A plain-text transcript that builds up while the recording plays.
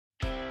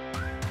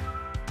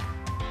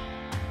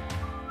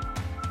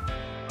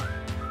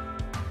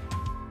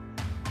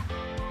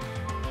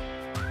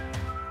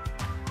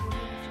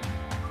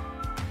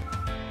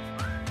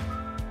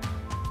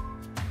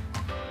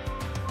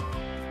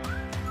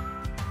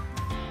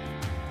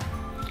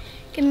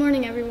Good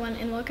morning, everyone,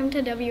 and welcome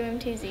to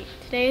WMTZ.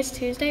 Today is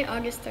Tuesday,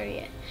 August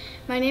 30th.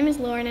 My name is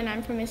Lauren, and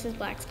I'm from Mrs.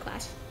 Black's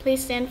class.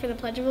 Please stand for the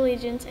Pledge of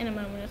Allegiance and a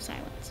moment of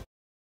silence.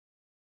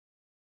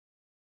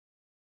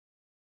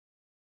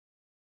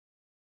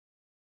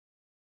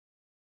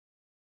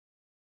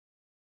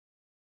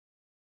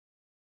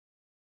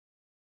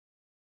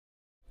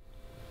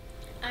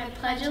 I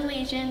pledge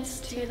allegiance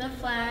to the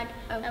flag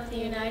of the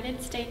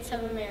United States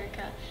of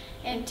America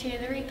and to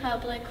the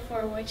republic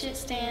for which it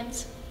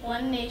stands,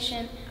 one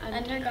nation,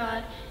 under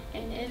God,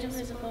 and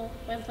indivisible,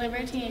 with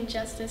liberty and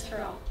justice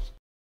for all.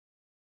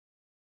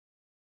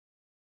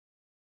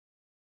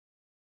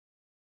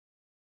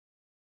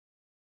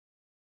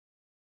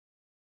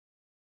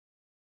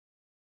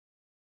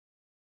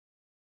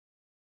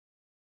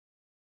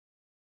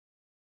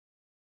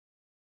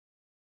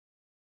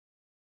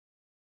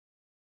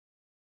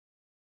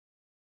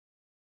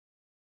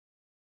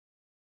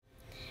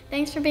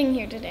 Thanks for being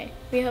here today.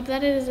 We hope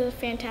that it is a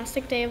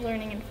fantastic day of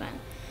learning and fun.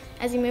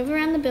 As you move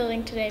around the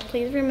building today,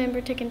 please remember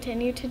to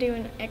continue to do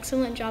an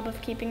excellent job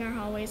of keeping our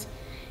hallways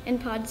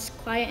and pods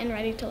quiet and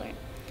ready to learn.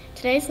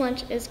 Today's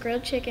lunch is a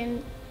grilled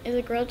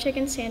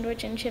chicken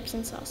sandwich and chips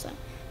and salsa.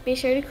 Be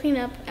sure to clean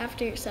up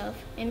after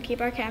yourself and keep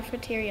our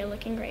cafeteria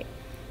looking great.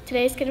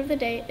 Today's kid of the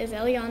day is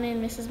Eliana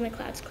in Mrs.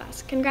 McLeod's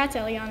class. Congrats,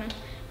 Eliana.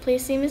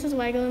 Please see Mrs.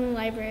 Weigel in the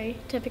library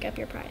to pick up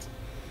your prize.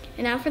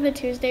 And now for the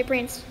Tuesday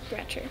Brain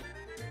Stretcher.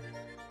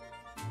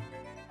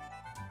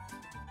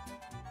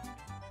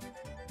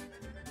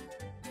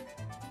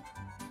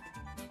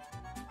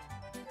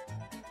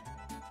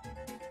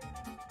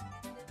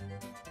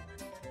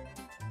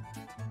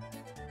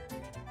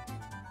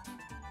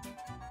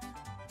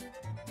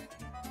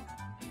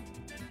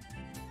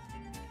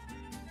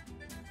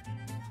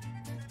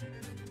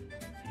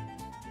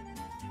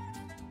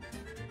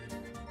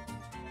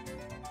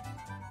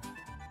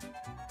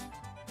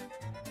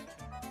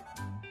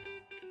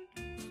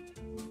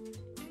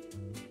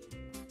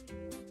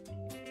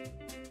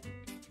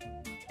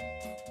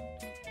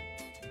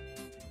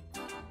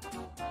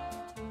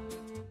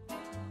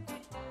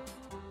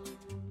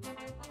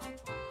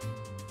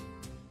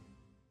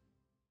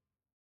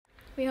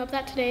 We hope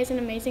that today is an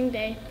amazing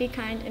day. Be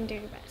kind and do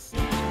your best.